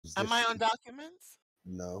Is Am this I on documents?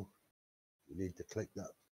 no? You need to click that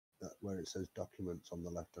where it says documents on the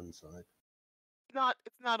left hand side.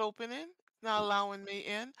 It's not opening. It's not allowing me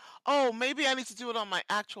in. Oh, maybe I need to do it on my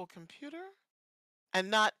actual computer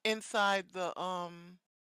and not inside the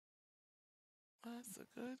That's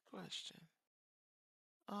a good question.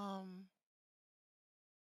 Um,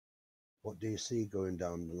 What do you see going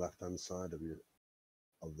down the left hand side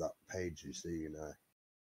of that page you see now?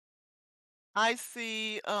 I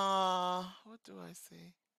see what do I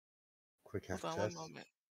see? Quick Hold on one access. moment.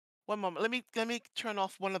 One moment. Let me turn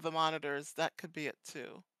off one of the monitors. That could be it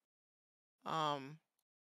too. Um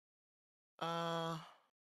uh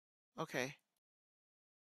okay.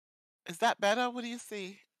 Is that better? What do you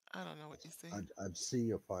see? I don't know what you see. I'd see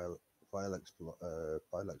your file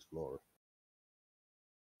explorer.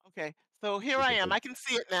 Okay. So here With I the am. big I can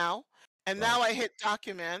see it now. And right. now I hit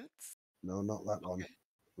documents. No, not that one. Okay.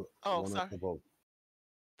 Oh, One up sorry. above.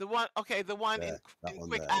 The one okay, the one There. That in one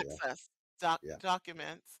quick there, yeah. access Yeah.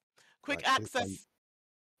 documents. Quick Right, click on access.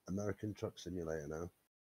 American Truck Simulator now.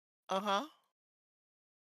 Uh-huh.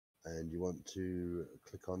 And you want to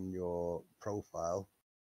click on your profile.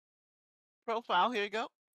 Profile. Here you go.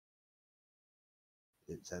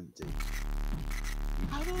 It's empty.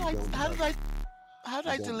 How do You I don't how have did I how did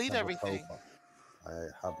you I don't delete have a everything? profile.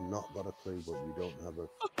 I have not got a clue, but you don't have a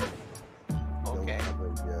Okay.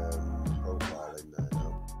 profile in there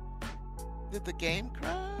now. Did the game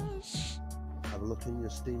crash? Have a look in your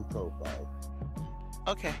Steam profile.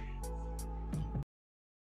 Okay.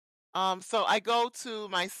 So I go to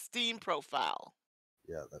my Steam profile.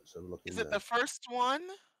 Yeah, let's have a look in Is it there. the first one?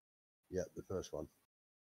 Yeah, the first one.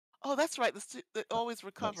 Oh, that's right. It always That's it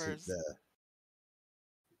recovers. there.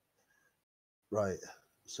 Right.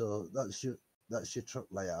 So that's your truck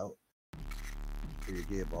layout for your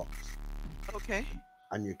gearbox Okay.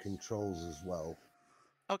 and your controls as well.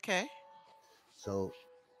 Okay. So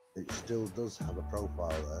it still does have a profile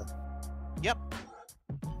there. Yep.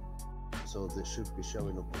 So this should be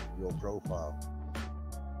showing up your profile.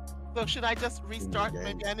 So should I just restart? game.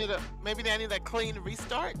 Maybe I need a clean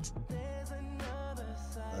restart?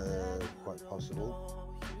 Quite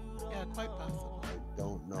possible. Yeah, quite possible. I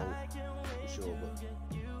don't know for sure, but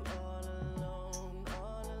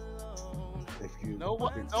if you No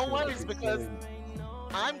worries because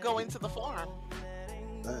I'm going to the farm.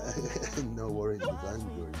 no worries, because I'm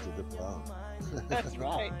going to the farm. That's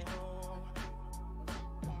right.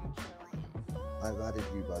 I've added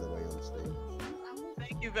you, by the way, on Steam.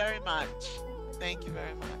 Thank you very much. Thank you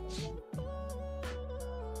very much.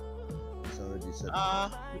 It's already said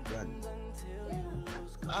your friend.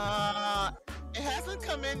 It hasn't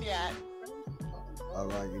come in yet. All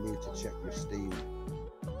right, you need to check your Steam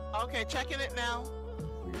Okay, checking it now.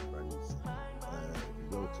 for your friends.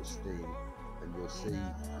 Go to Steam, and you'll see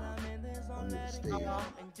on your Steam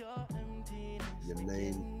your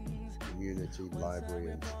name, community,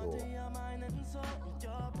 library, and store.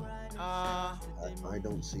 I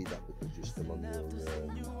don't see that because you're still on your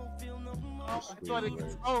screen.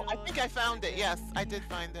 I think I found it. Yes, I did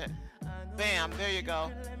find it. Bam, there you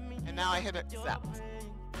go. And now I hit accept.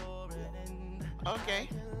 Okay.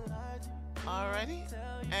 Alrighty.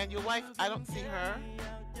 And your wife, I don't see her.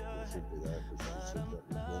 It should be there because she said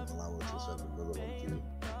that it won't allow her to send another one to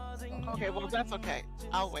you. Okay, well that's okay.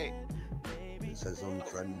 I'll wait. It says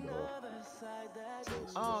unfriend or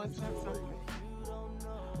Oh, it says something.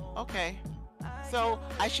 Okay. So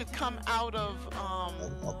I should come out of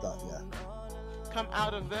that, yeah. Come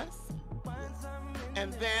out of this. Yeah.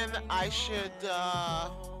 And then I should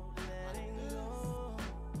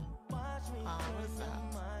what is that?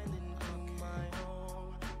 Okay.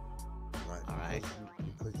 Right. All right.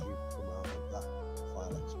 Because you come out of that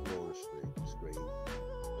File Explorer screen.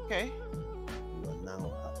 Okay. You are now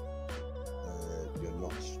you're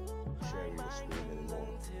not sharing the screen anymore.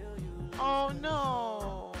 Oh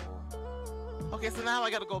no. Okay, so now I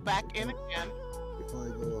got to go back in again. If I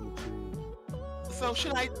go on to So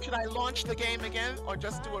should I launch the game again or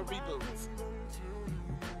just do a reboot?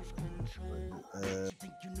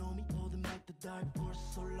 Think you know me, holding back the dark force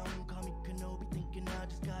so long. Call me Kenobi, thinking I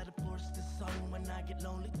just gotta force this song. When I get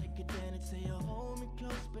lonely, take advantage, say you hold me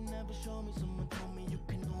close, but never show me. Someone told me you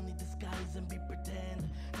can only disguise and be pretend.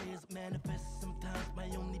 Tears manifest sometimes, my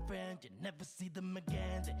only friend. You never see them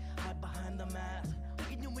again. They hide behind the mask.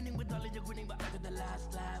 Thinking you're winning with all of your winning, but after the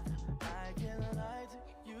last laugh, I can't lie to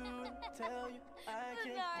you, tell you I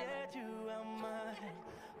can't get you out my head.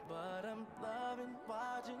 But I'm loving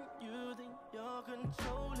watching you think you're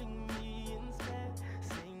controlling me instead.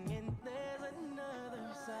 Singing there's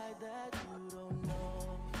another side that you don't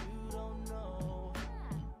know, you don't know.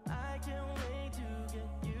 I can't wait to get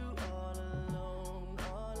you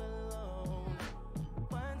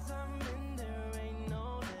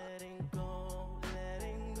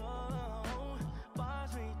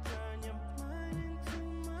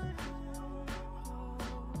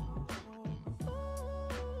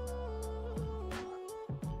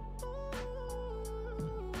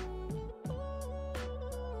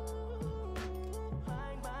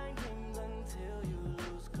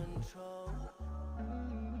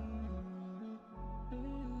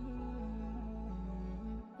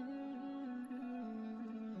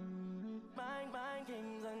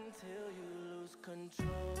control.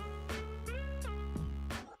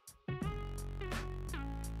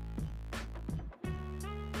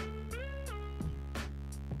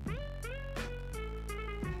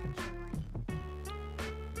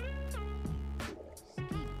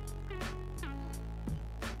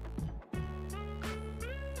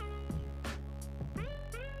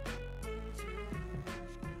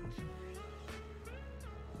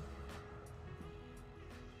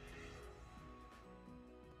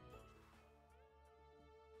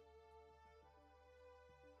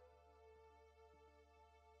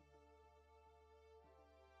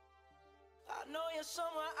 I know you're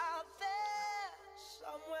somewhere out there,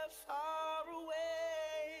 somewhere far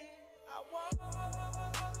away. I want you back.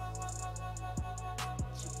 I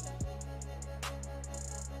want you back.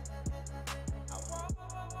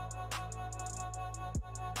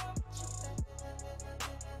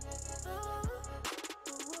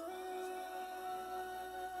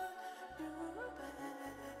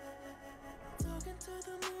 Talking to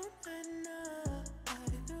the moon right now.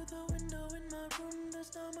 Hiding through the window in my room.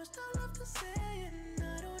 There's not much I love to say, and I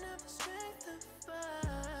don't have the strength to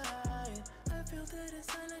fight. I feel that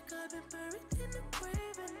inside like I've been buried in a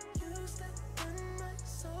grave, and you stepped in my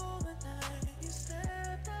soul the night you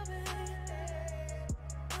stepped away.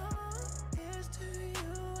 Oh, here's to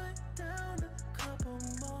you. I down a couple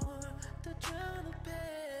more to drown the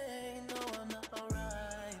pain. No, I'm not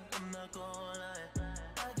alright. I'm not gonna lie.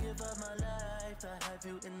 I give up my life to have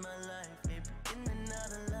you in my life, baby. In and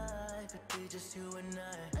out of life, it'd be just you and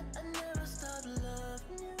I never stop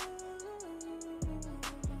loving you.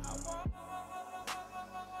 I want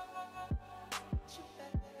you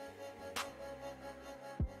back. You back.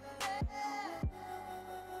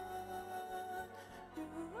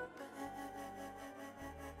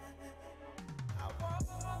 I want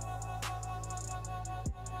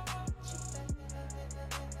you back.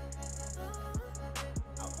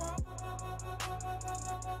 I want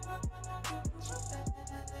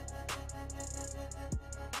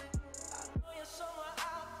you're somewhere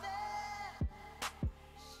out there,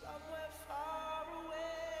 somewhere far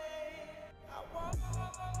away. I want you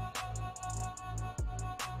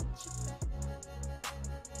back.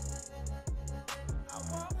 I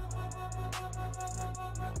want you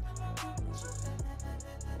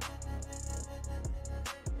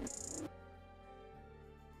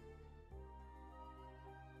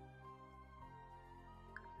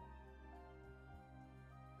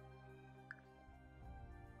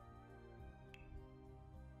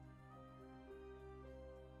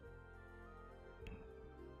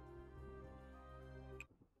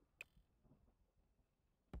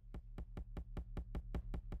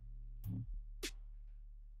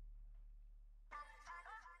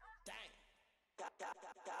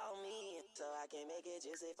call me so I can make it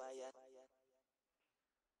juicy for ya.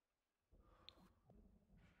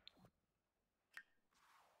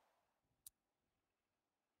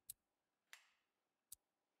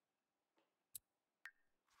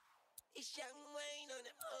 It's Young Wayne on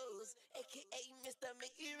the O's, aka Mr.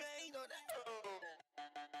 Make It Rain on the O's.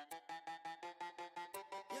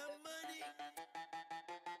 Young Money.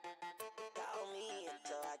 Call me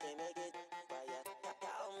so I can make it for ya.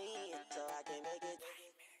 Call me so I can make it.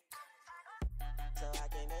 So I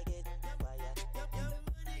can make it for ya. Young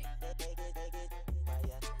Money. Make it for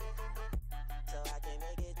ya. So I can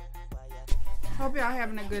make it for ya. Hope y'all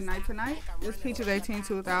having a good night tonight. It's Peaches 18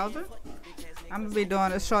 2000. I'm gonna be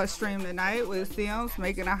doing a short stream tonight with Sims,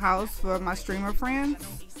 making a house for my streamer friends.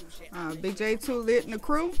 Big J 2 Lit and the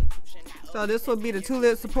crew. So this will be the 2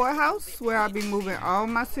 Lit support house where I'll be moving all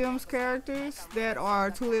my Sims characters that are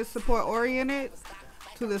 2 Lit support oriented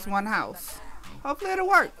to this one house. Hopefully it'll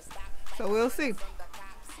work. So we'll see.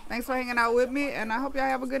 Thanks for hanging out with me, and I hope y'all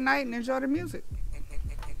have a good night and enjoy the music.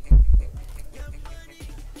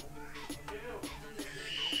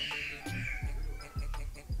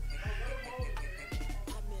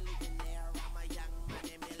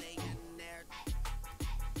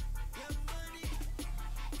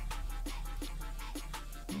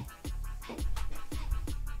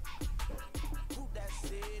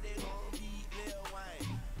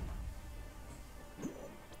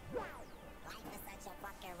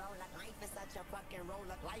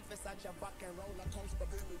 Life is such a fucking roller coaster,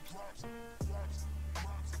 then it drops, drops,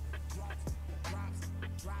 drops, drops, drops,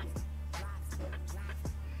 drops, drops, drops,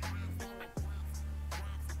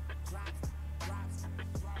 drops,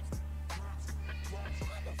 drops, drops,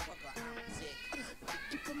 motherfucker, I'm sick.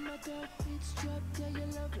 You got my dark beats drop, yeah, you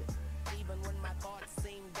love it. Even when my thoughts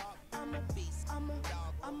seem dark, I'm a beast, I'm a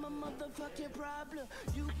dog, I'm a mother fucking problem.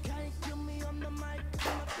 You can't kill me on the mic.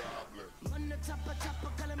 I'm on the chopper,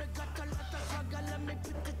 color me got a lot of swagger. Let me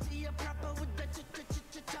put it to you proper with the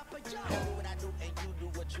chopper. Yo, I do what I do and you do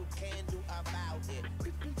what you can do about it.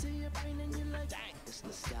 Creep into your brain and you're like, dang, it's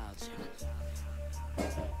nostalgia.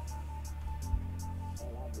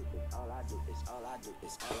 All I do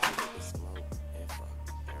is smoke and fuck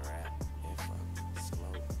and rap and fuck,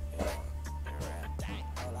 smoke and fuck and rap. Dang.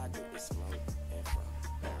 All I do is smoke and fuck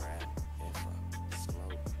and rap and fuck,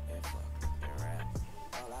 smoke and fuck and rap.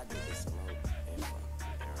 All I do is smoke and fuck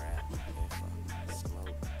and rap and fuck,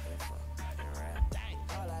 smoke and fuck and rap. Dang.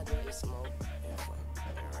 All I do is smoke and fuck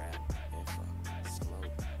and rap and fuck,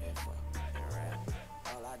 smoke and fuck and rap.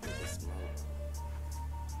 All I do is smoke.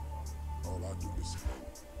 All I do is smoke.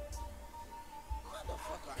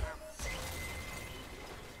 Motherfucker,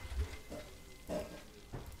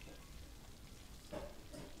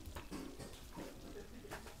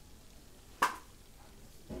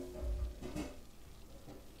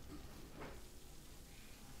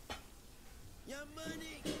 your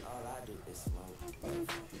money. All I do is smoke,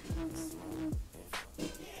 smoke, and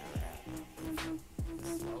rap,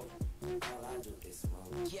 smoke. All I do is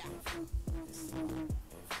smoke, yeah, and smoke,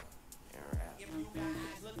 and rap. If you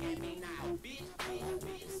guys look at me now, bitch,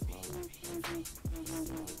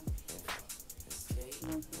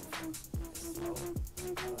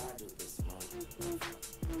 all I do is smoke.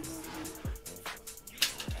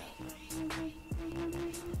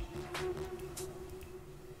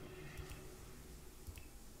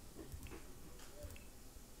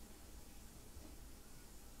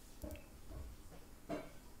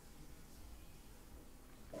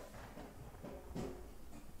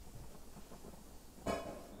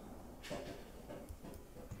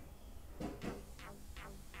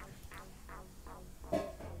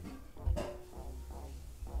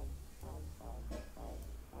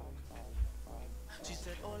 She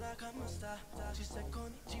said, hola, ¿cómo está? She said,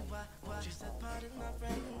 konnichiwa. She said, pardon my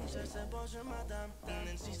friend. She said, bonjour, madame. And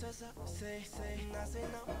then she says, say, and I say,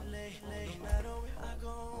 no, lay. No matter where I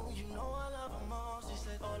go, you know I love them all. She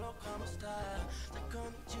said, hola, ¿cómo está? Said,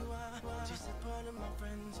 konnichiwa. She said, pardon my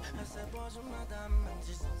friends. I said, bonjour, madame. And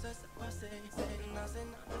she says, say, and I say,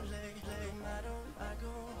 no, lay. No matter where I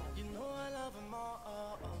go, you know I love them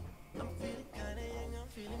all. I'm feeling kinda young, I'm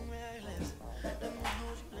feeling reckless. Let me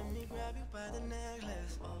hold you, let me grab you by the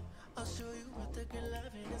necklace. I'll show you what the good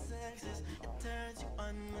loving and sex is. It turns you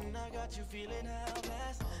on when I got you feeling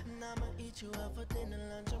helpless. And I'ma eat you up for dinner,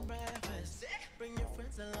 lunch and breakfast. Bring your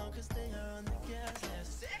friends along cause they are on the guest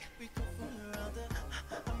list. We can fool around the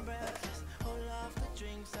umbrellas. Hold off the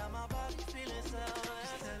drinks, I'm about to feeling selfless.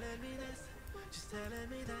 She's telling me this, she's telling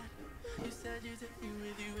me that. You said you take me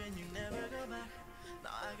with you and you never go back.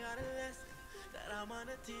 Now I got a lesson that I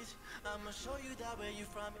wanna teach. I'ma show you that where you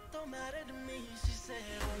from, it don't matter to me. She said,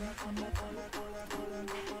 hola, hola, hola, hola, hola,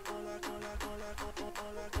 hola, hola, hola, hola,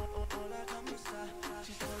 hola, hola, hola, ¿cómo está?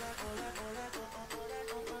 She's hola, hola, hola, hola, hola,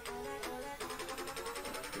 hola, hola.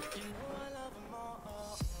 You know I love them all.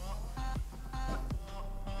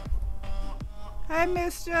 Hey,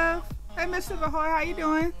 Mischief. Hey, Mr. Ahoy, how you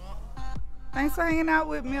doing? Thanks for hanging out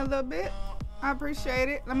with me a little bit. I appreciate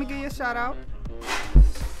it. Let me give you a shout out.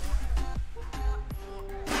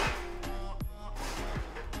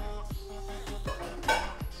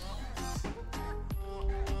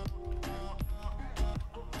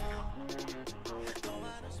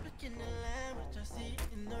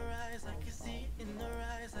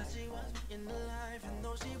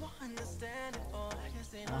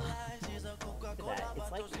 It's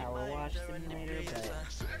like Power Wash Simulator, but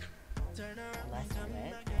less wet.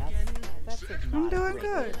 That's I'm not doing a great way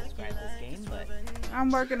good. to describe this game, but I'm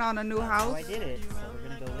working on a new that's how house I did it, so we're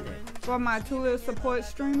gonna go with it. for my Tula support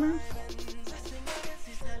streamers.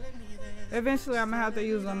 Eventually, I'm gonna have to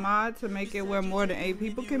use a mod to make it where more than 8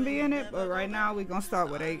 people can be in it, but right now we're gonna start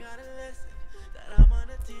with 8.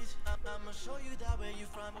 I'ma show you that where you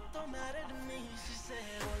from, it don't matter to me. She said,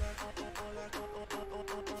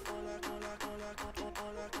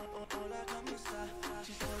 ¿cómo está?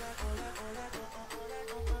 She's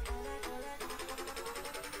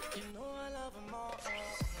you know I love them all.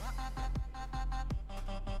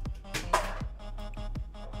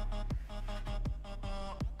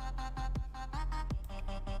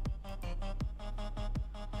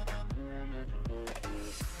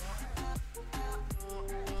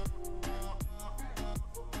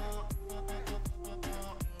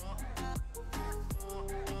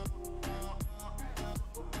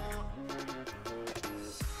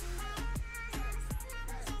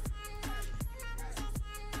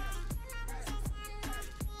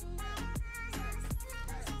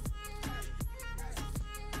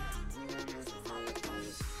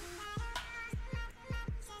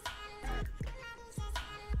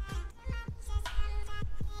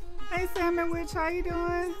 Hey Salmon Witch, how you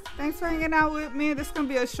doing? Thanks for hanging out with me. This is gonna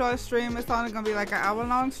be a short stream. It's only gonna be like an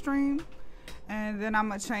hour-long stream, and then I'm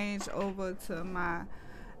gonna change over to my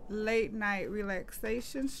late night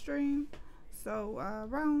relaxation stream. So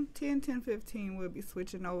around 10:15, we'll be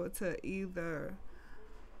switching over to either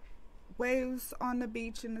waves on the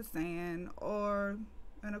beach in the sand, or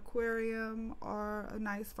an aquarium, or a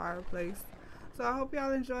nice fireplace. So I hope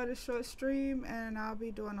y'all enjoy this short stream, and I'll be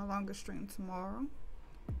doing a longer stream tomorrow.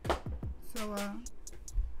 So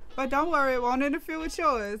but don't worry, it won't interfere with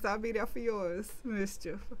yours. I'll be there for yours,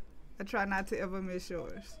 Mischief. I try not to ever miss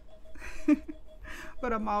yours.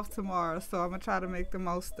 But I'm off tomorrow, so I'm gonna try to make the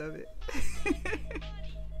most of it.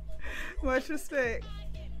 Much respect.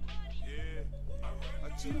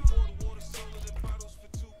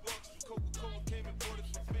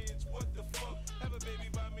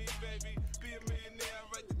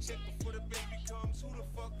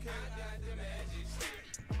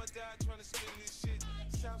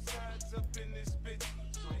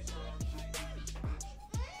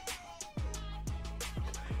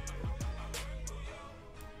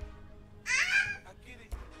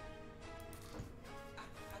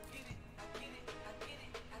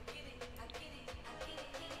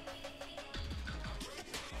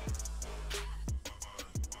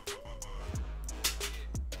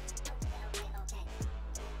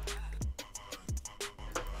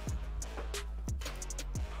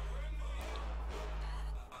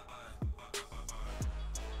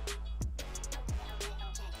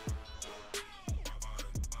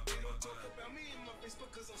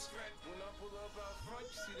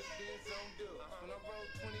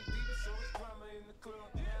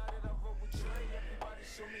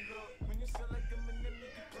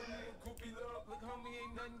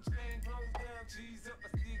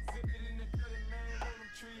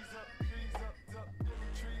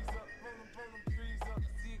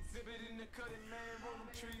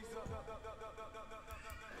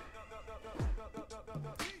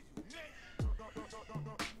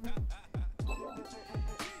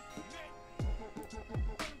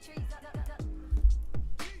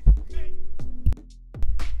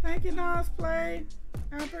 Thank you, Nas Play.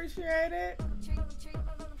 I appreciate it.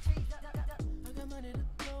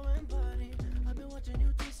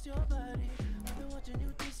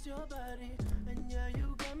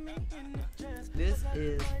 This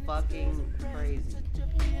is fucking crazy.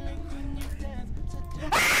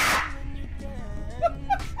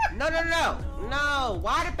 No.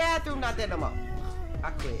 Why the bathroom not there no more?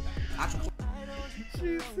 I quit.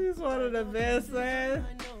 She's one of the best, man.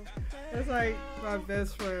 That's like my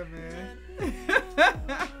best friend, man.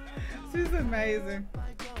 She's amazing.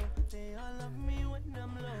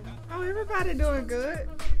 Oh, everybody doing good.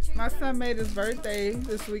 My son made his birthday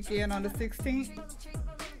this weekend on the 16th.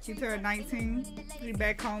 He turned 19. He's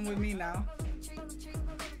back home with me now.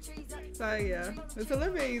 So yeah, it's a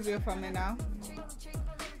little bit easier for me now.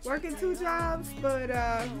 Working 2 jobs, but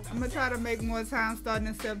I'm gonna try to make more time starting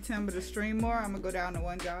in September to stream more. I'm gonna go down to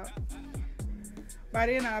 1 job. By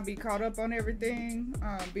then I'll be caught up on everything,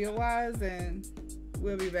 bill-wise, and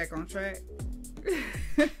we'll be back on track.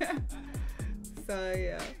 So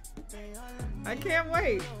yeah, I can't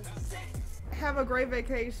wait. Have a great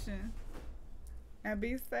vacation and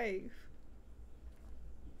be safe.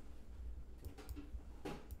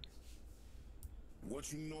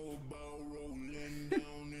 What you know about rolling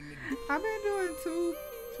down in the I've been doing two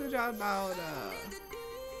jobs about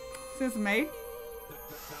since May.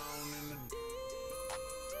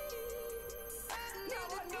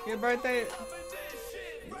 Your birthday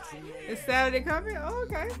is Saturday coming? Oh,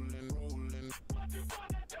 okay.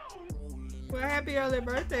 Well, happy early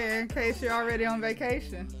birthday in case you're already on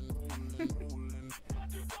vacation.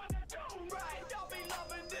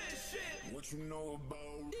 what you know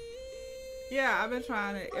about Yeah, I've been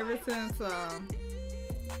trying it ever since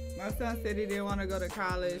my son said he didn't want to go to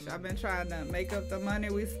college. I've been trying to make up the money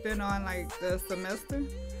we spent on like the semester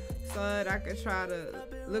so that I could try to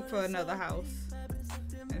look for another house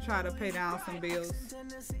and try to pay down some bills.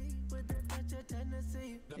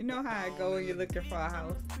 You know how it go when you're looking for a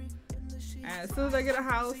house. And as soon as I get a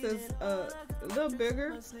house that's a little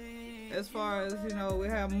bigger, as far as, you know, we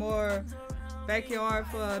have more backyard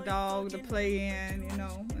for a dog to play in, you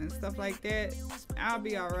know, and stuff like that, I'll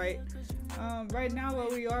be alright. Right now where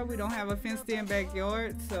we are, we don't have a fenced in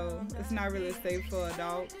backyard, so it's not really safe for a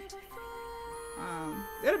dog.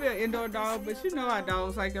 It'll be an indoor dog, but you know how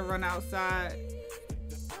dogs like to run outside,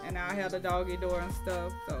 and I have the doggy door and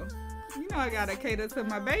stuff, so you know I gotta cater to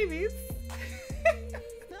my babies.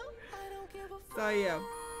 So yeah,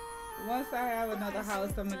 once I have another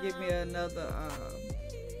house, I'm gonna get me another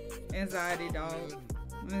anxiety dog.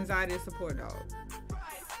 Anxiety support dog.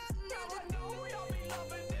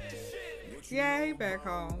 Yeah, he back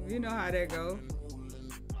home. You know how that go.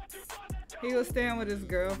 He was staying with his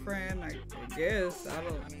girlfriend. I guess I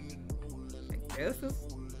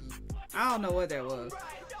don't know what that was.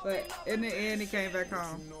 But in the end, he came back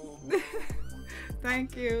home.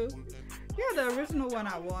 Thank you. Yeah, the original one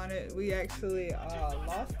I wanted, we actually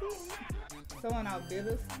lost it. Someone outbid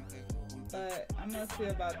us. But I'm gonna see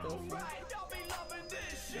about this one.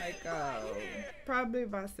 Like, probably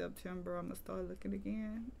by September, I'm gonna start looking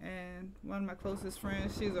again. And one of my closest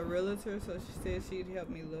friends, she's a realtor, so she said she'd help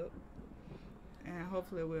me look. And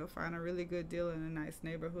hopefully we'll find a really good deal in a nice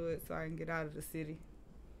neighborhood so I can get out of the city.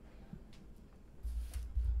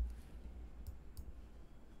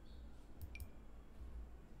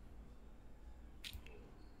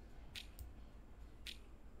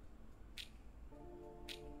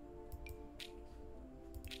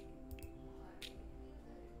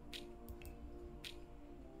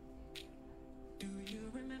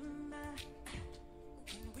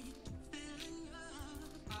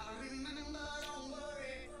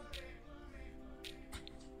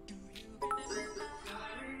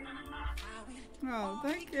 Oh,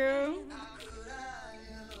 thank you.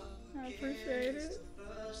 I appreciate it.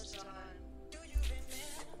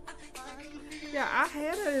 Yeah, I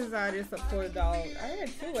had an anxiety support dog. I had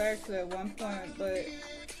two actually at one point, but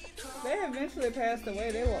they eventually passed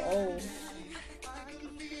away. They were old.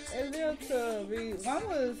 They lived to be, one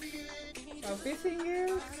was about 15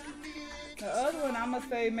 years. The other one, I'm going to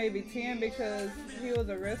say maybe 10 because he was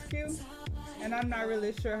a rescue. And I'm not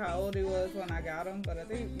really sure how old he was when I got him, but I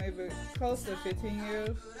think maybe close to 15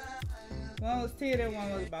 years. One was 10 and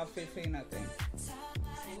one was about 15, I think.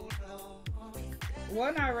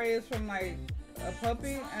 One I raised from like a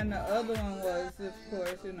puppy, and the other one was, of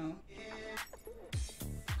course, you know,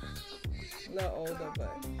 a little older,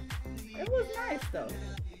 but it was nice though.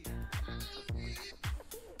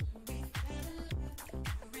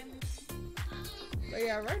 But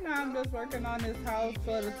yeah, right now I'm just working on this house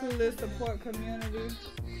for the Two Lit support community.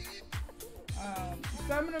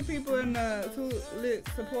 Some of the people in the Two Lit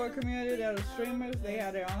support community that are streamers, they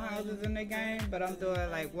have their own houses in the game, but I'm doing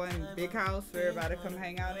like one big house for everybody to come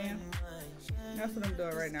hang out in. That's what I'm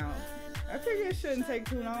doing right now. I figure it shouldn't take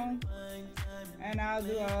too long, and I'll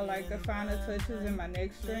do all like the final touches in my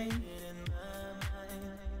next stream.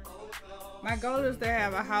 My goal is to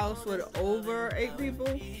have a house with over 8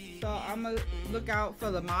 people, so I'm gonna look out for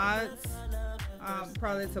the mods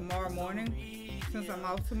probably tomorrow morning since I'm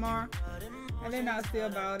off tomorrow, and then I'll see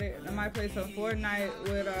about it. I might play some Fortnite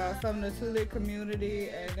with some of the Two Lit community,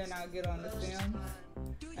 and then I'll get on the Sims.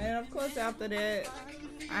 And of course after that,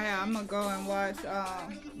 I'm gonna go and watch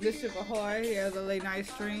Bishop Ahoy. He has a late night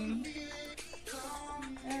stream.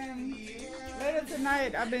 And later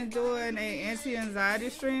tonight, I've been doing a anti-anxiety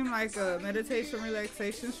stream, like a meditation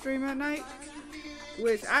relaxation stream at night,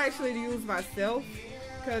 which I actually use myself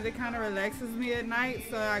because it kind of relaxes me at night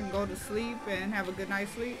so I can go to sleep and have a good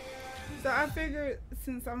night's sleep. So I figured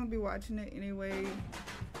since I'm going to be watching it anyway,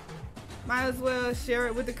 might as well share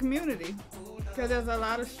it with the community, because there's a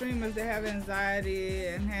lot of streamers that have anxiety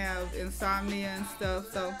and have insomnia and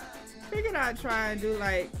stuff. So figured I'd try and do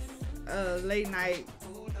like a late night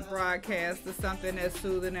broadcast or something that's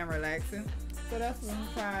soothing and relaxing. So that's what I'm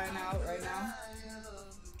trying out right now.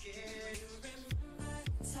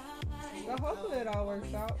 So hopefully it all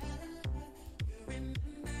works out.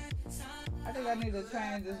 I think I need to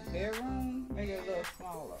change this bedroom, make it a little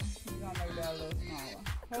smaller. I'm gonna make that a little smaller.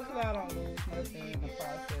 Hopefully I don't lose nothing in the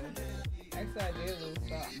process. Actually I did lose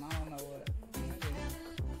something, I don't know what.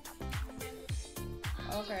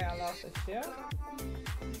 Okay, I lost a shelf.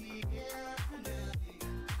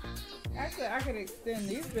 Actually, I could extend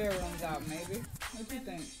these bedrooms out, maybe. What do you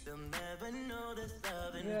think?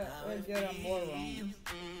 Yeah, let's get them more rooms.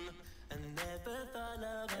 There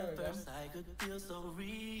we go.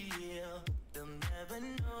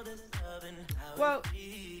 Well,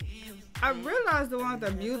 I realized the one with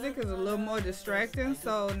the music is a little more distracting,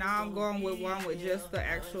 so now I'm going with one with just the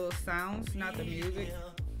actual sounds, not the music.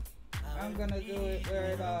 I'm gonna do it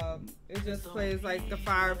where it just plays like the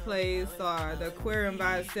fireplace or the aquarium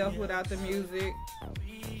by itself without the music,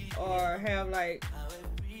 or have like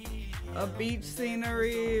a beach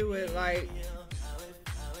scenery with like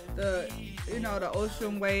the, you know, the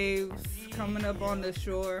ocean waves coming up on the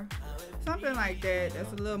shore, something like that.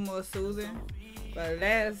 That's a little more soothing. But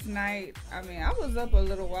last night, I mean, I was up a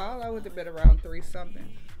little while. I went to bed around 3 something,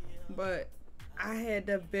 but I had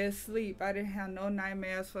the best sleep. I didn't have no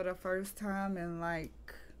nightmares for the first time in like,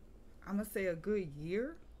 I'm gonna say a good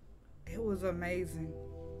year. It was amazing.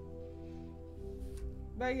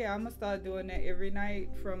 But yeah, I'm gonna start doing that every night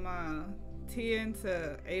from 10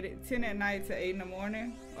 to 8, 10 at night to 8 in the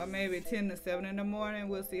morning, or maybe 10 to 7 in the morning.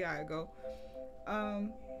 We'll see how it go.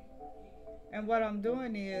 And what I'm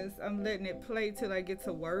doing is I'm letting it play till I get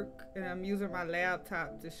to work, and I'm using my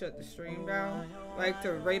laptop to shut the stream down, like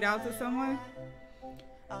to rate out to someone.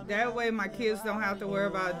 That way my kids don't have to worry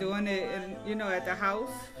about doing it, at the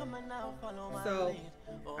house. So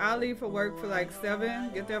I'll leave for work for like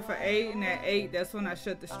 7, get there for 8, and at 8, that's when I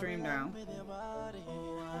shut the stream down.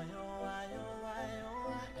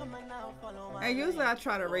 And usually I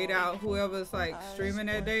try to rate out whoever's like streaming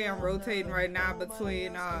that day. I'm rotating right now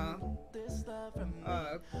between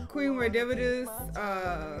Queen Redividus,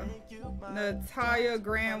 Natalia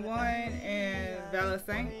Grand One, and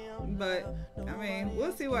Valesant. But I mean,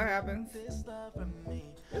 we'll see what happens.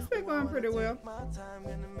 It's been going pretty well.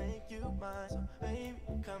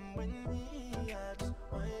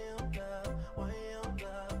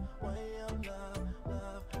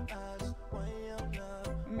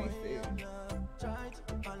 Let me see.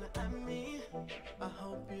 I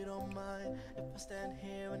hope you don't mind if I stand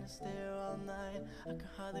here and I stare all night. I can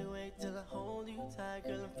hardly wait till I hold you tight,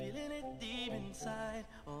 girl. I'm feeling it deep inside.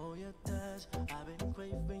 Oh, your touch, I've been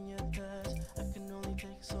craving your touch. I can only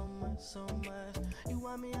take so much, so much. You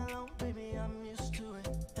want me alone, baby, I'm used to it.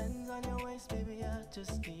 Hands on your waist, baby, I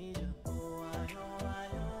just need you. Oh,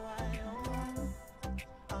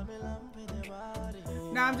 I'm in love with your body.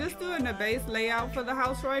 Now I'm just doing the base layout for the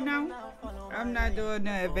house right now. I'm not doing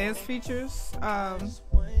the advanced features.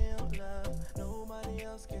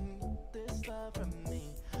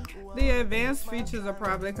 The advanced features will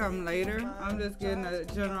probably come later. I'm just getting a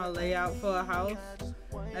general layout for a house,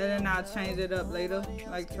 and then I'll change it up later,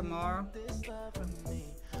 like tomorrow.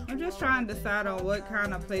 I'm just trying to decide on what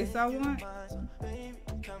kind of place I want.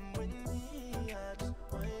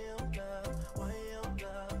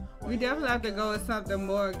 We definitely have to go with something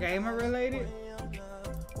more gamer related,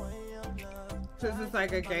 since it's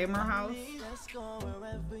like a gamer house.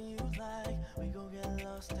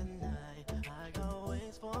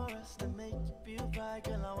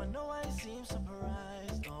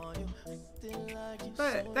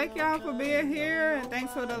 But thank y'all for being here, and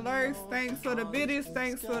thanks for the lurks, thanks for the biddies,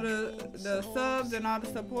 thanks for the subs and all the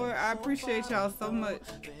support. I appreciate y'all so much.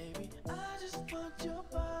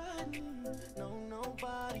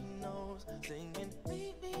 Nobody knows, singing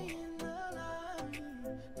baby in the night.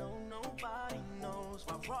 No, nobody knows.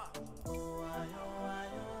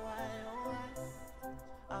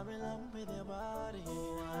 I'm in love with your body.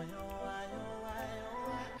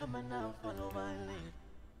 Come on now, follow my lead.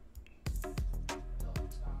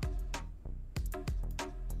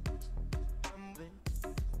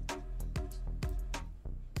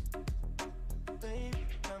 Baby,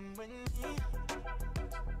 come with me.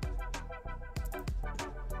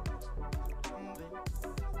 Come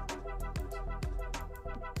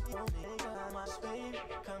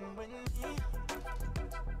with me.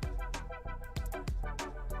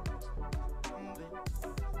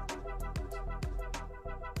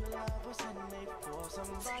 Your love was handmade for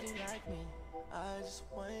somebody like me. I just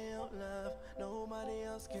want your love. Nobody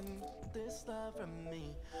else can get this love from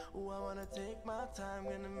me. Ooh, I wanna take my time,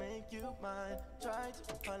 gonna make you mine. Try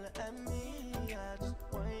to holler at me. I just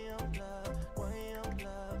want your love, want your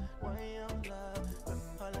love, want your love. Come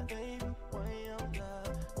holler, baby, want your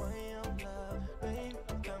love, want your love, baby.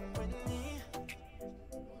 Come with me,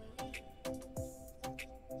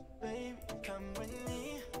 baby. Come with me,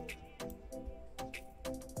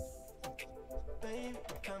 baby.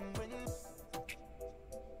 Come with me.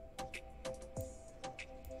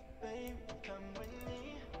 Baby, come with me.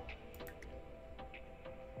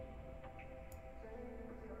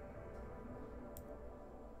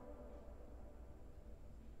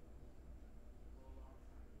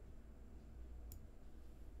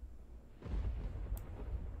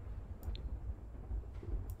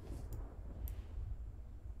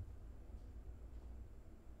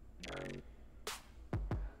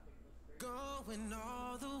 Going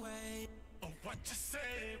all the way. Oh, what you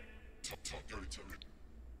say? Talk dirty to me.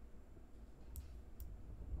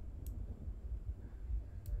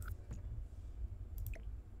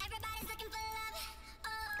 Everybody's looking for love.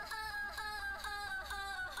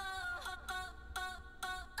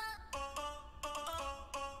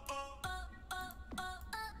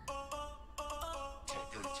 Talk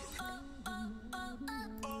dirty to me.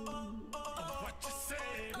 Oh, what you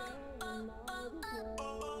say?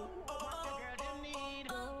 Girl, you need.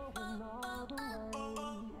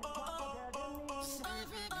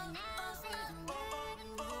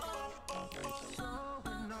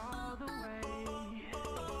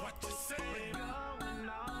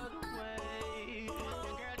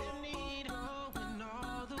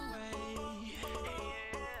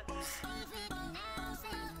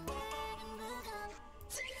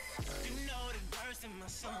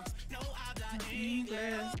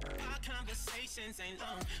 English.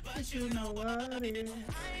 But you know what it is.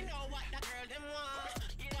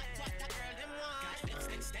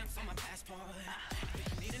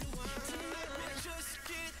 Just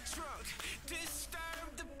get drunk,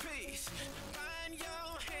 disturb the peace. Find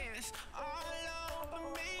your hands all over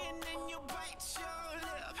me, and then you bite your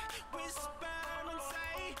lip. Whisper and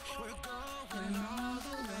say, we're going all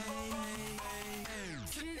the way.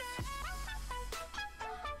 Tonight,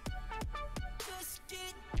 just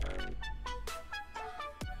get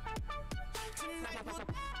tonight we'll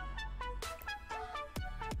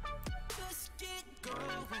just get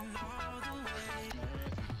going all the way.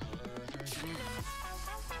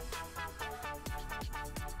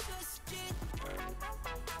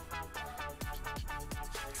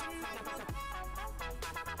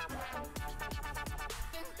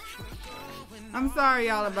 I'm sorry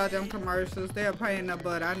y'all about them commercials. They're paying the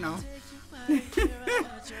butt, I know.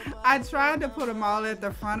 I tried to put them all at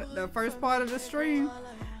the front, the first part of the stream.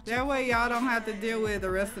 That way y'all don't have to deal with the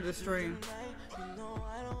rest of the stream.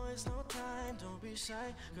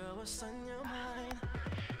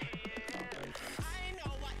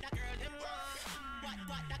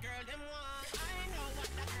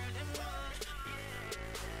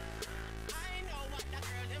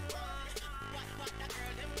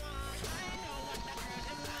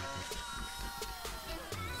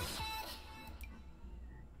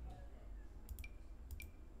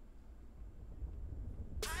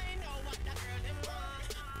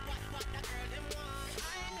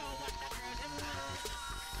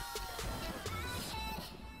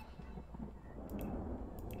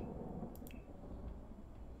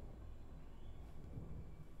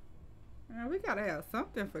 We gotta have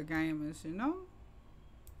something for gamers, you know?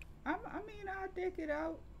 I mean, I'll deck it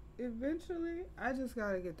out eventually. I just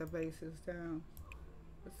gotta get the basics down.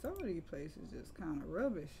 But some of these places just kind of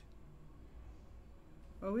rubbish.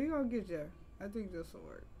 But we gonna get there. I think this will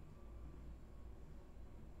work.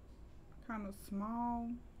 Kind of small.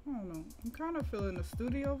 I don't know. I'm kind of feeling the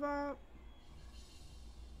studio vibe.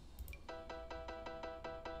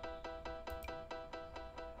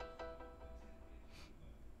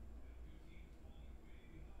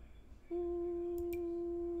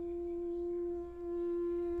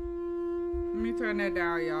 Let me turn that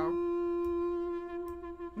down, y'all.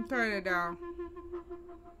 I'm turning it down.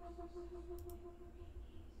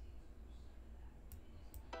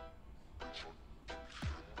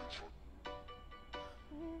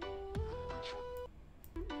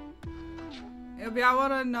 If y'all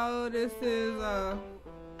wanna know, this is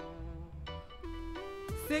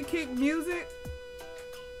Sick Kick Music.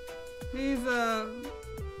 He's a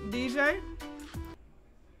DJ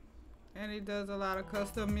and he does a lot of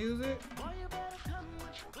custom music.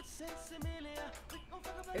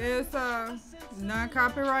 It's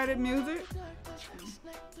non-copyrighted music,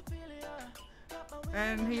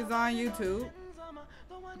 and he's on YouTube.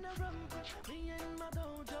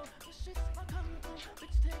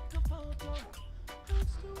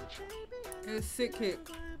 It's Sick Kick,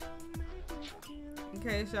 in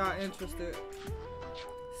case y'all interested.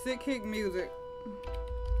 Sick Kick Music.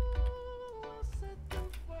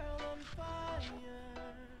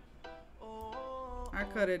 I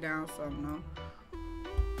cut it down some though.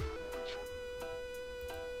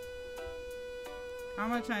 I'm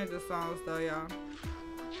gonna change the songs though, y'all.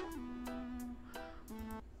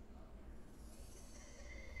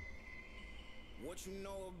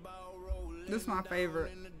 This is my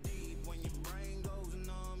favorite.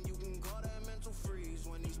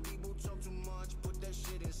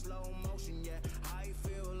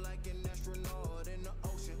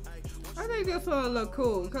 I think this one will look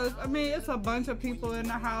cool, cause I mean it's a bunch of people in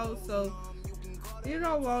the house, so you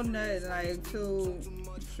don't want that like too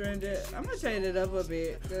stringent. I'm gonna change it up a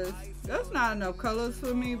bit, cause that's not enough colors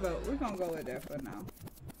for me, but we're gonna go with that for now.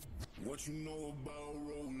 What you know about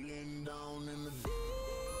rolling down in the deep?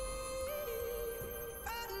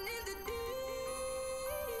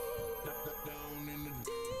 Down in the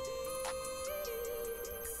deep.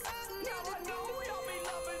 Now I know y'all be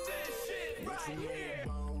loving this shit right here.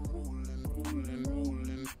 Rolling.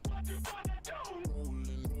 What you gonna do?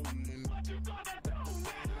 Rolling. What you gonna do?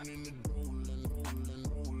 Down in the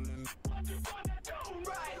rolling. What you gonna do?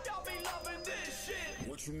 Right, y'all be loving this shit.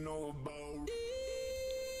 What you know about?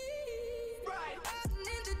 Right. Down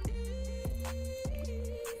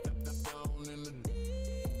in the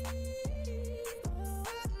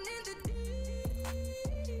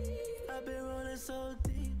I've been rolling so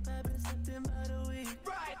deep, I've been sipping by the week.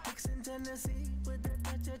 Right. Mixing Tennessee with a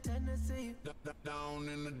touch of Tennessee. down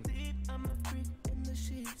in the Deep, I'm a freak in the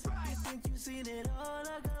sheets. Right. You think you seen it all?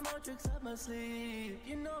 I got more tricks up my sleeve.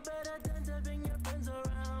 You know better than to bring your friends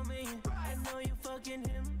around me. I know you fucking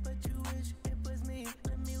him, but you wish it was me.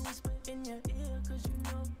 Let me whisper in your ear, cause you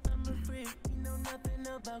know I'm a freak. You know nothing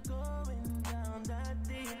about going down that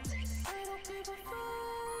deep. I don't give a fuck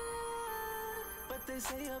what they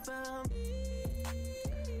say about me.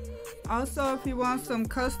 Also, if you want some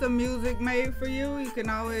custom music made for you, you can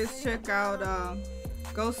always check out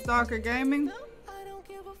Ghost Stalker Gaming.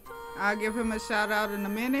 I'll give him a shout out in a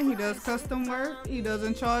minute. He does custom work. He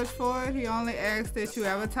doesn't charge for it. He only asks that you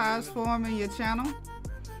advertise for him in your channel.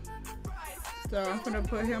 So I'm gonna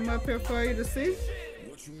put him up here for you to see.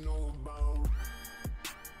 What you know about?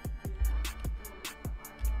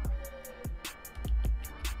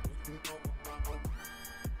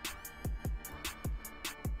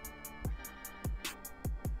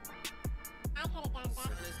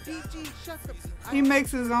 He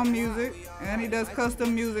makes his own music and he does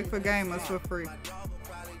custom music for gamers for free.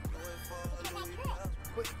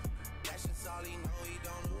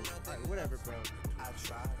 Alright, whatever, bro.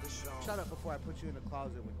 Shut up before I put you in the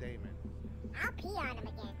closet with Damon. I'll pee on him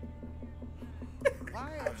again.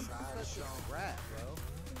 Why are you such a rat, bro?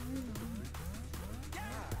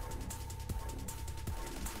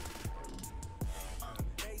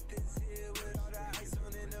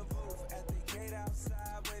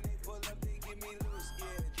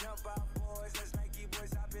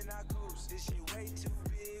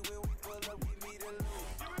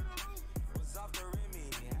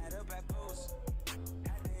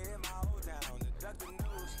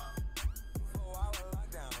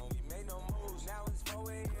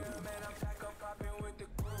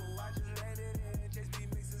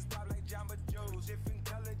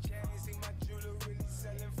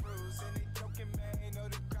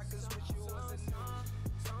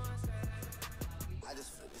 I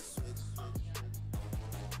just flip the switch. I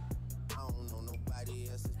don't know nobody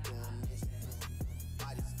else is doing this.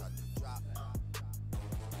 Bodies start to drop.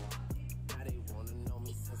 Now they wanna know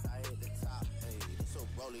me since I hit the top. Hey, it's a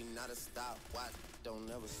rolling, not a stop. Watch, don't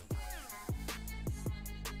never stop.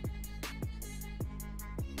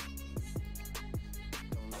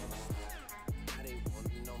 Don't never stop. Now they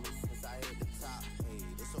wanna know me since I hit the top. Hey,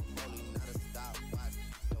 it's a rolling, not a stop. Watch,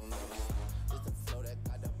 don't never stop. It's the flow that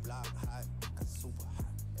got the block hot. Super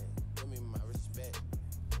hot, hey, give me my respect.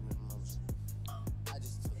 I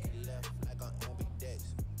just took a left like on ambidex.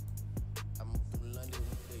 I moved through London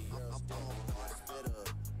with the Euro. I'm a hard spitter,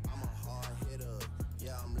 I'm a hard hitter.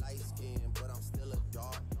 Yeah, I'm light skinned, but I'm still a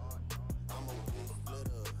dark. I'm a big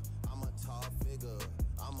splitter, I'm a tall figure.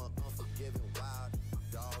 I'm an unforgiving wild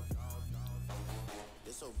dog.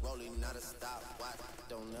 It's a rolling, not a stop. Watch,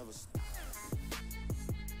 don't never stop.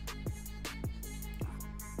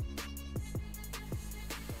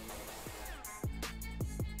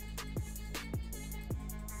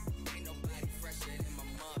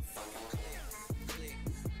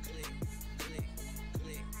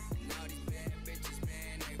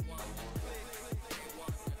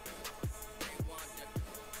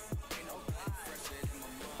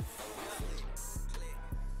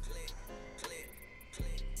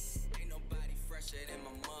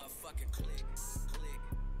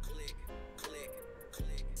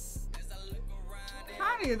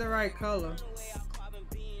 Trying to get the right color.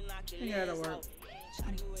 You gotta work.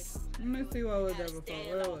 Let me see what was there before.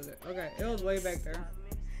 Where was it? Okay, it was way back there.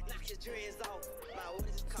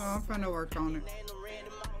 So I'm finna work on it.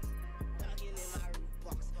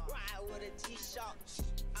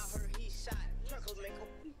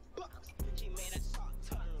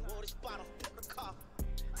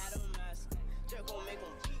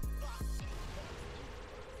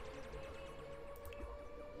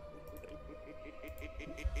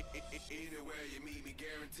 Anywhere you meet me,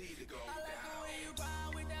 guaranteed to go down. It's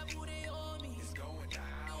going down. It's going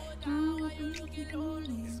down.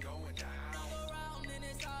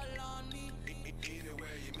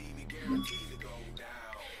 Anywhere you meet me, guaranteed to go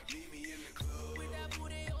down. Meet me in the club.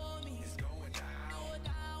 It's going down.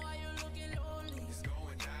 It's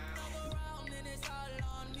going down. Anywhere you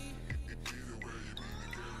meet me,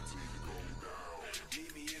 guaranteed to go down.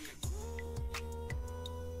 Meet me in the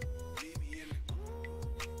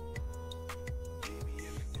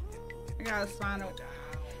I gotta find out.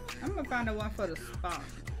 I'm gonna find the one for the spot.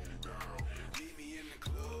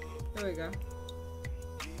 There we go.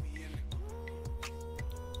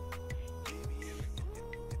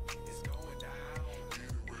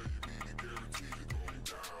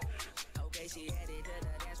 Okay, she headed to the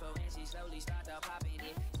dance floor and she slowly started popping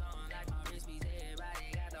it. Song like my wrist piece,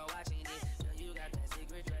 everybody got to watching it. Girl, you got that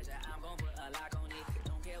secret treasure, I'm gon' put a lock on it.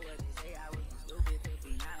 Don't care what they say, I was too stupid to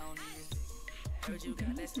be not on it. Heard you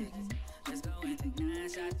got that stick. Let's go and take 9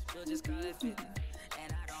 shots, we'll just call it 50. And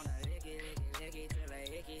I don't lick it till I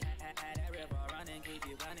hickey. Had that river running, keep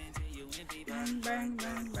you running till you empty. Bang, bang,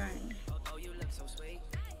 bang, bang. Oh, you look so sweet.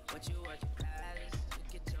 What you worth your palace?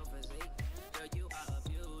 Look at your physique. Girl, you are a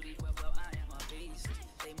beauty. Well, I am a beast.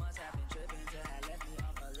 They must have been tripping till I left me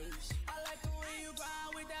off a leash. I like the way you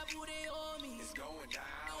grind with that booty on me. It's going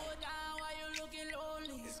down. Go down while you looking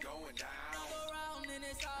lonely. It's going down. Go around and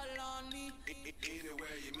it's all on me.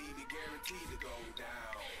 Anywhere you meet me, guaranteed to go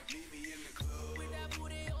down. Meet me in the club with that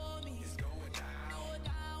booty on me. It's going down. Go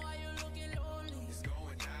down while you looking lonely. It's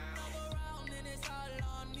going down. Go around and it's all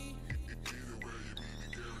on me. Anywhere you meet me,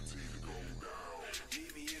 guaranteed to go down.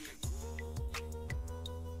 Meet me in the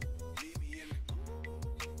meet me in the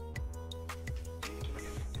meet me in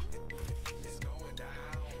the it's going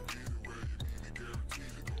down. Anywhere you meet me,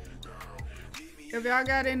 guaranteed to go down. If y'all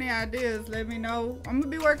got any ideas, let me know. I'm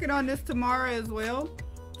gonna be working on this tomorrow as well.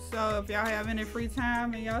 So if y'all have any free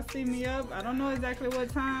time and y'all see me up, I don't know exactly what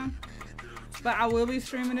time, but I will be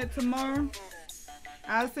streaming it tomorrow.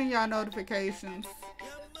 I'll send y'all notifications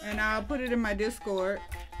and I'll put it in my Discord.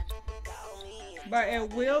 But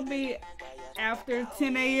it will be after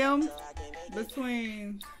 10 a.m.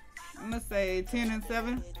 between, I'm gonna say 10 and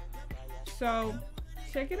 7. So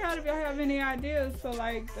check it out if y'all have any ideas for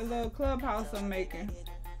like the little clubhouse I'm making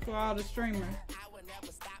for all the streamers.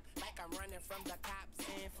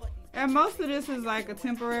 And most of this is like a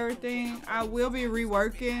temporary thing. I will be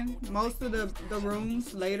reworking most of the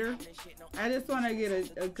rooms later. I just want to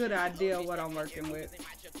get a good idea of what I'm working with.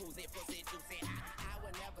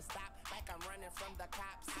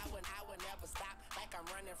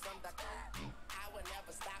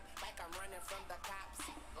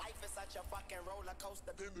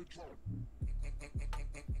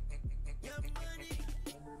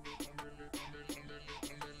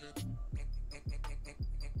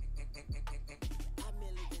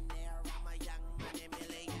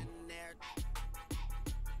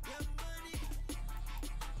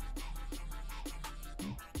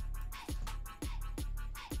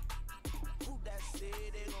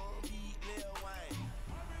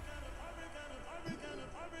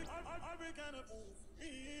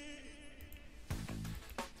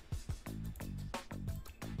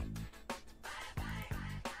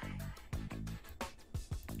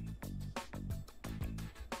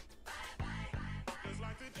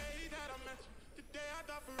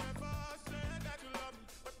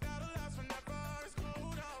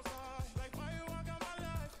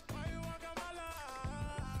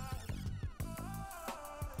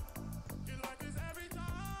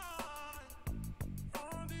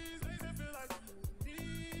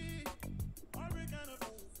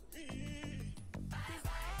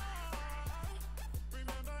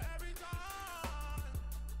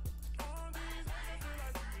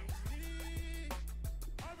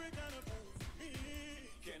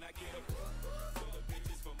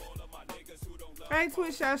 Hey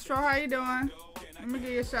Twitch Astro, how you doing? Let me give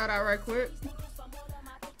you a shout out right quick.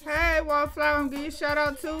 Hey Wallflower, I'm giving you a shout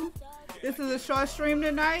out too. This is a short stream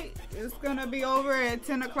tonight. It's gonna be over at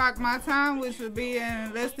 10 o'clock my time, which will be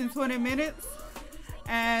in less than 20 minutes.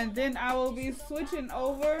 And then I will be switching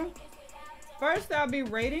over. First I'll be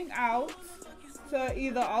rating out to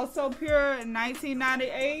either Also Pure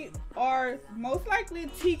 1998 or most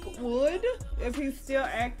likely Teak Wood if he's still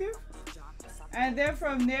active. And then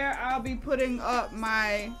from there, I'll be putting up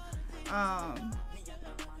my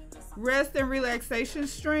rest and relaxation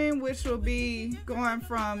stream, which will be going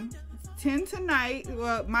from 10 tonight,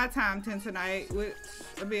 well, my time 10 tonight, which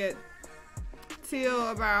will be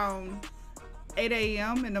till around 8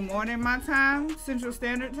 a.m. in the morning my time, Central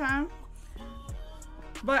Standard Time.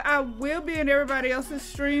 But I will be in everybody else's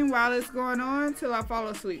stream while it's going on till I fall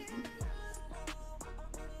asleep.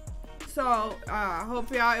 So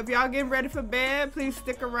hope y'all, if y'all getting ready for bed, please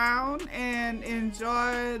stick around and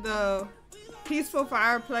enjoy the peaceful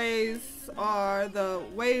fireplace or the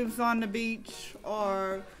waves on the beach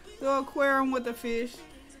or the aquarium with the fish.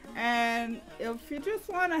 And if you just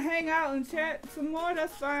want to hang out and chat some more,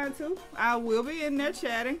 that's fine too. I will be in there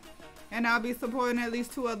chatting, and I'll be supporting at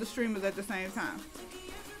least 2 other streamers at the same time.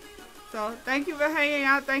 So thank you for hanging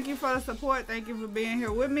out. Thank you for the support. Thank you for being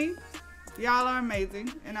here with me. Y'all are amazing,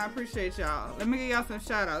 and I appreciate y'all. Let me give y'all some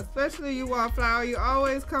shout outs, especially you, Wallflower. You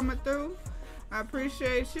always coming through. I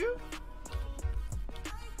appreciate you.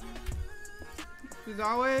 She's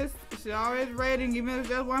always rating, even if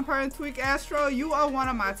there's one person. Tweak Astro, you are one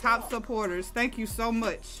of my top supporters. Thank you so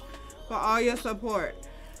much for all your support.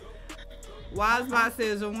 Wisebot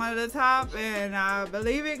says you're one of the top, and I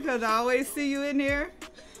believe it because I always see you in here,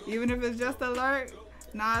 even if it's just alert.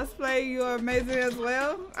 Nas Play, you're amazing as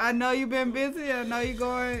well. I know you've been busy. I know you're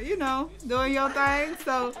going, you know, doing your thing.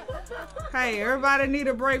 So, hey, everybody need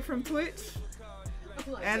a break from Twitch.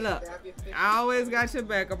 And look, I always got your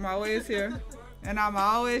back. I'm always here. And I'm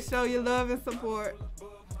always show you love and support,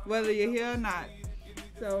 whether you're here or not.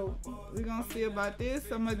 So, we're going to see about this.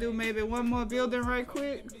 I'm going to do maybe one more building right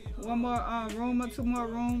quick. One more room or two more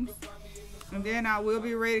rooms. And then I will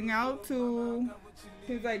be rating out to...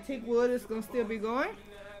 He's like, Teakwood is going to still be going.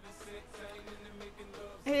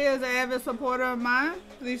 He is an avid supporter of mine.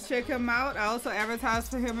 Please check him out. I also advertise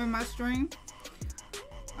for him in my stream.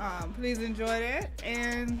 Please enjoy that.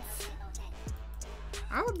 And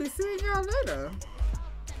I will be seeing y'all later.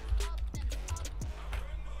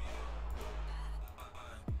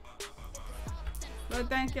 But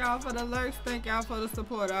thank y'all for the lurks. Thank y'all for the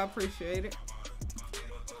support. I appreciate it.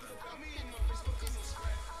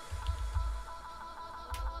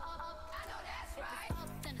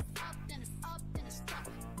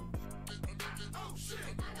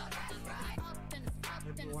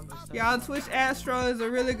 Y'all, Twitch Astro is a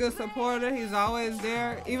really good supporter. He's always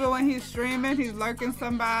there. Even when he's streaming, he's lurking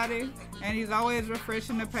somebody. And he's always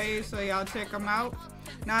refreshing the page, so y'all check him out.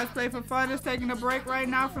 Nas Play for Fun is taking a break right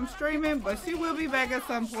now from streaming, but she will be back at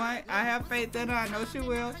some point. I have faith in her. I know she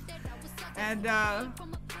will. And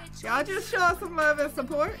y'all just show us some love and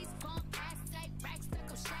support.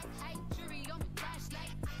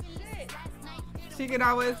 She can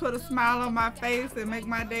always put a smile on my face and make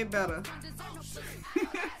my day better.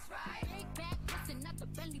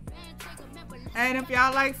 And if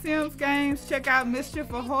y'all like Sims games, check out Mischief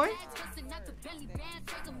Ahoy.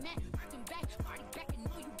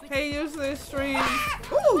 He usually streams.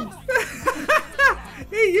 Ooh!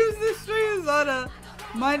 He usually streams on a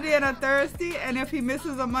Monday and a Thursday, and if he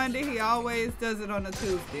misses a Monday, he always does it on a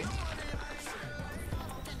Tuesday.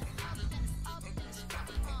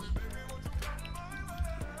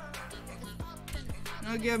 I'm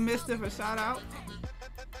gonna give Mischief a shout out.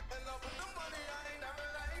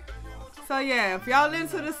 So yeah, if y'all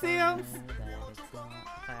into The Sims,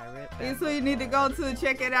 this is who you need to go to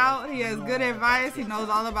check it out. He has good advice. He knows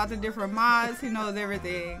all about the different mods. He knows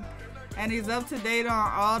everything. And he's up to date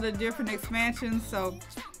on all the different expansions. So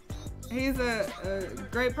he's a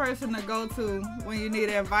great person to go to when you need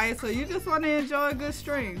advice or you just want to enjoy a good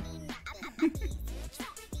stream.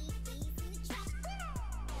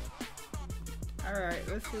 Alright,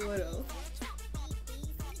 let's see what else.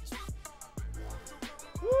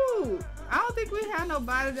 Woo! I don't think we have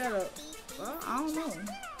nobody that'll, well, I don't know.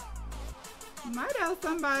 Might have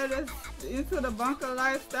somebody that's into the bunker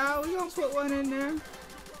lifestyle. We gonna put one in there.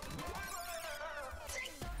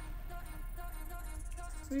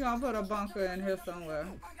 We gonna put a bunker in here somewhere.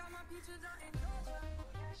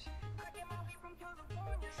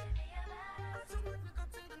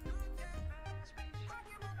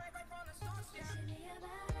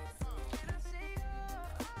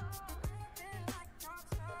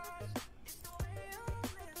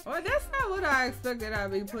 Well, that's not what I expected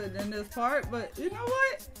I'd be putting in this part, but you know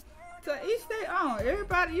what? To each their own.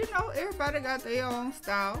 Everybody, you know, everybody got their own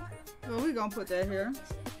style. So we gonna put that here.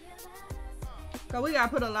 Cause we gotta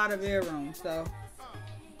put a lot of bedrooms, so.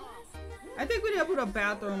 I think we need to put a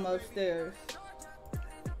bathroom upstairs.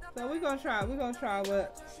 So we gonna try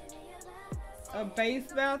what? A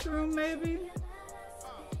base bathroom maybe?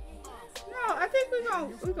 No, I think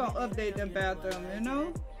we gonna update the bathroom, you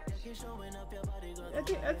know?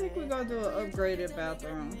 I think we're gonna do an upgraded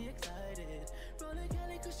bathroom.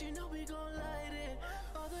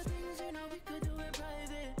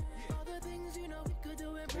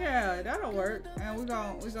 Yeah, that'll work. And we're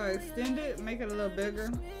gonna extend it, make it a little bigger.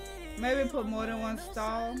 Maybe put more than one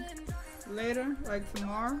stall later, like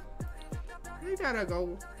tomorrow. I think that'll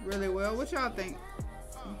go really well. What y'all think?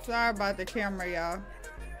 I'm sorry about the camera, y'all.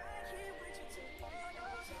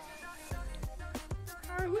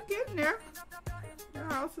 Alright, we're getting there. The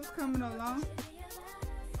house is coming along.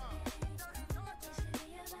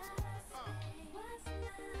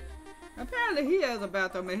 Apparently he has a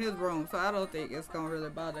bathroom in his room, so I don't think it's gonna really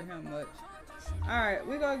bother him much. Alright,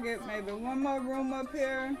 we're gonna get maybe one more room up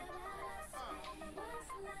here.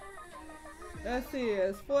 Let's see,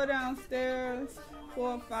 it's 4 downstairs, 4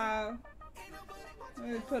 or 5. Let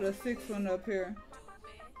me put a 6th one up here.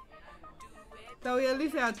 So we at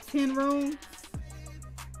least have 10 rooms.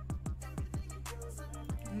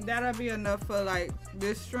 And that'll be enough for like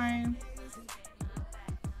this stream.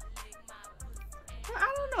 But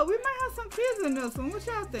I don't know, we might have some kids in this one. What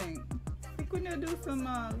y'all think? Think we need to do some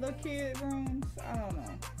little kid rooms? I don't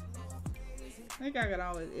know. I think I could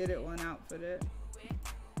always edit one out for that.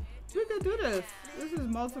 We could do this. This is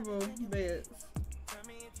multiple beds.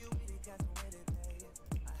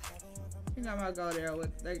 think I might go there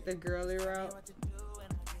with like the girly route.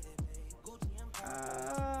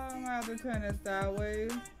 I'm gonna have to turn it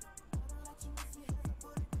sideways.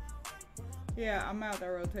 Yeah, I'm gonna have to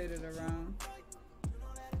rotate it around.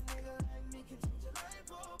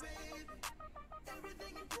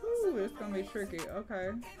 Ooh, it's gonna be tricky. Okay.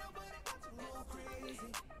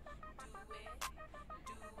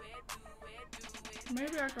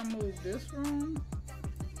 Maybe I can move this room.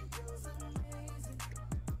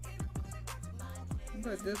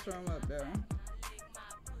 Put this room up there.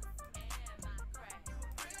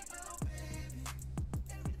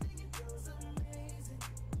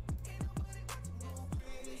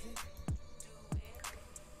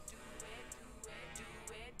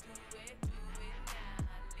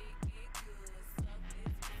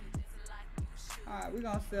 Alright, we're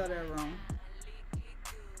gonna sell that room.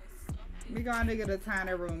 We gonna get a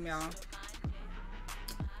tiny room, y'all.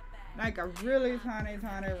 Like a really tiny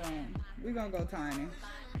room. We gonna go tiny.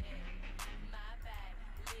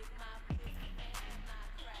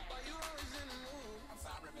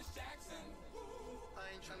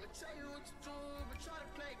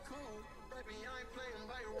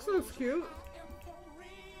 This looks cute.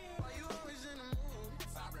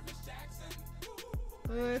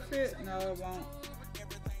 Will it fit? No, it won't.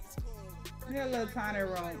 Yeah, a little tiny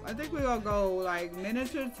room. I think we're gonna go like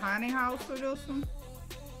miniature tiny house for this one.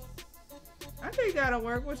 I think that'll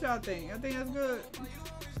work. What y'all think? I think that's good.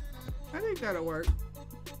 I think that'll work.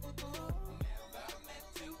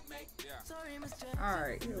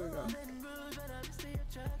 Alright, here we go.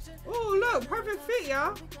 Oh, look, perfect fit,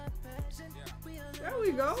 y'all. There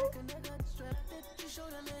we go.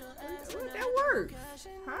 That works.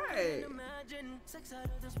 Hi.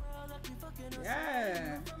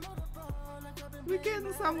 Yeah. We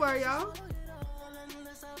getting somewhere, y'all.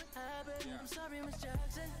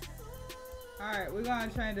 Alright, we're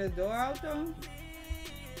gonna change the door out though.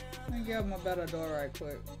 Let me give him a better door right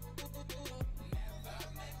quick.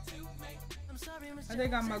 I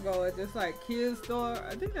think I'm gonna go with this like kids door.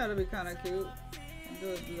 I think that'll be kind of cute. Do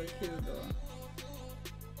a little kids door.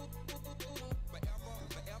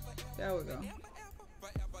 There we go.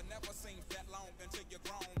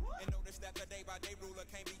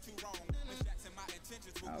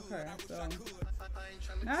 Okay, so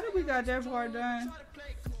now that we got that part done,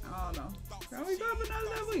 I don't know. Can we go up another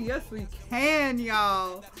level? Yes, we can,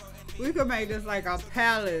 y'all. We could make this like a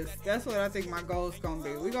palace. That's what I think my goal is gonna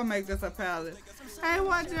be. We're gonna make this a palace. Hey,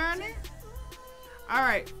 what, Journey?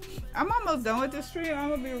 Alright, I'm almost done with the stream. I'm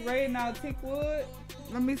gonna be raiding out Teakwood.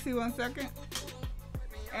 Let me see 1 second.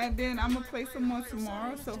 And then I'm gonna play some more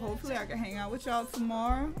tomorrow. So hopefully I can hang out with y'all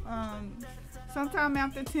tomorrow. Sometime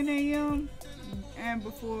after 10 a.m. and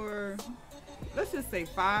before, let's just say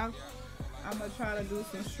 5. I'm gonna try to do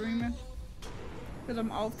some streaming because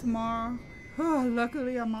I'm off tomorrow. Oh,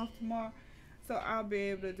 luckily I'm off tomorrow, so I'll be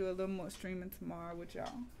able to do a little more streaming tomorrow with y'all.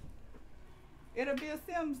 It'll be a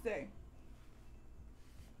Sims day.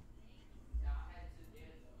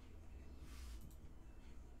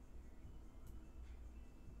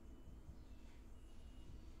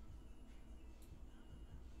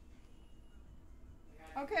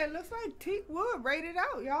 Okay, it looks like Teakwood rated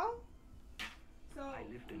out, y'all. So I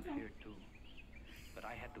lived in fear too, but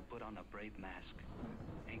I had to put on a brave mask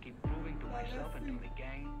and keep proving to myself and to the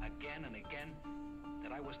gang again and again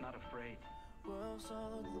that I was not afraid. World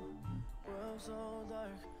so blue, world so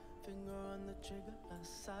dark. Finger on the trigger, a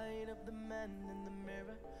sight of the man in the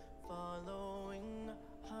mirror, following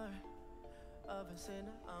heart of a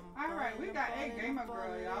sinner. Alright, we got a gamer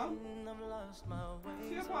girl, y'all.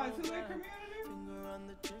 She a part of 2A community.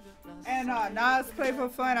 And Nas Play for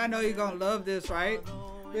Fun, I know you're gonna love this, right?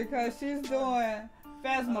 Because she's doing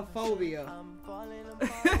Phasmophobia.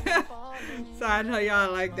 So I know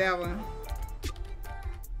y'all like that one.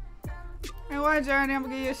 And what, Journey, I'm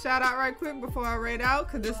gonna give you a shout out right quick before I raid out,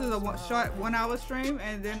 because this is a short 1 hour stream,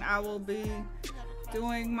 and then I will be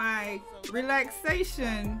doing my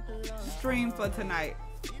relaxation stream for tonight.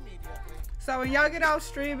 So when y'all get out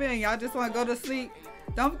streaming and y'all just want to go to sleep,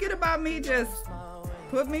 don't forget about me. Just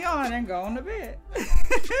put me on and go on to bed.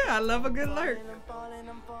 I love a good lurk.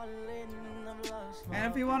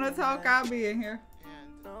 And if you want to talk, I'll be in here.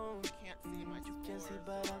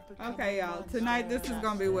 Okay, y'all. Tonight, this is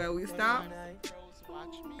going to be where we stop.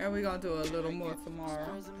 And we're going to do a little more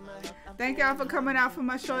tomorrow. Thank y'all for coming out for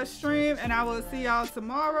my short stream. And I will see y'all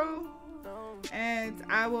tomorrow. And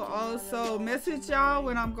I will also message y'all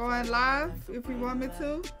when I'm going live if you want me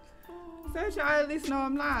to. So y'all at least know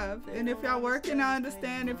I'm live. And if y'all working, I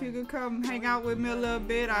understand. If you could come hang out with me a little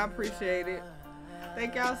bit, I appreciate it.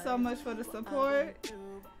 Thank y'all so much for the support.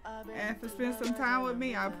 And for spending some time with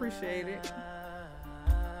me, I appreciate it.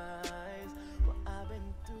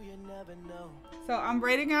 So I'm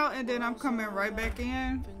rating out and then I'm coming right back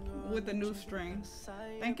in with a new string.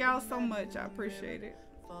 Thank y'all so much. I appreciate it.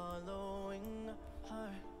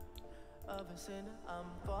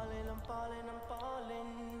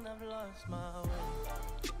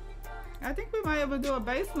 I think we might even do a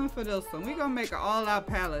basement for this one. We're gonna make an all-out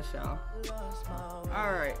palace, y'all.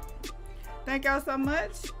 Alright. Thank y'all so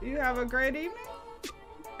much. You have a great evening.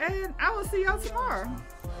 And I will see y'all tomorrow.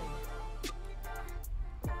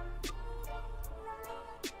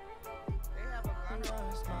 They have a gunner.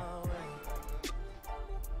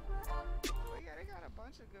 But yeah, they got a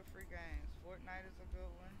bunch of good free games. Fortnite is a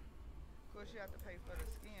good one. Of course, you have to pay for the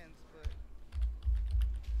skins, but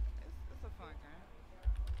it's a fun game.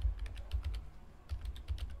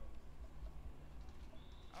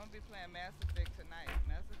 I'm gonna be playing Mass Effect tonight.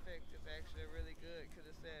 Mass Effect is actually really good because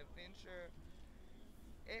it's an adventure.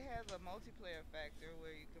 It has a multiplayer factor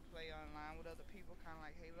where you can play online with other people, kind of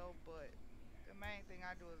like Halo, but the main thing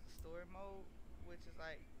I do is the story mode, which is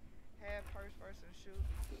like half first person shoot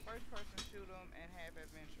 'em and half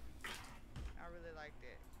adventure. I really like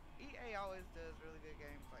that. EA always does really good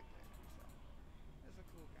games like that, so it's a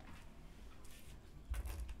cool game.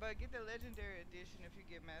 But get the Legendary Edition if you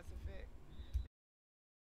get Mass Effect.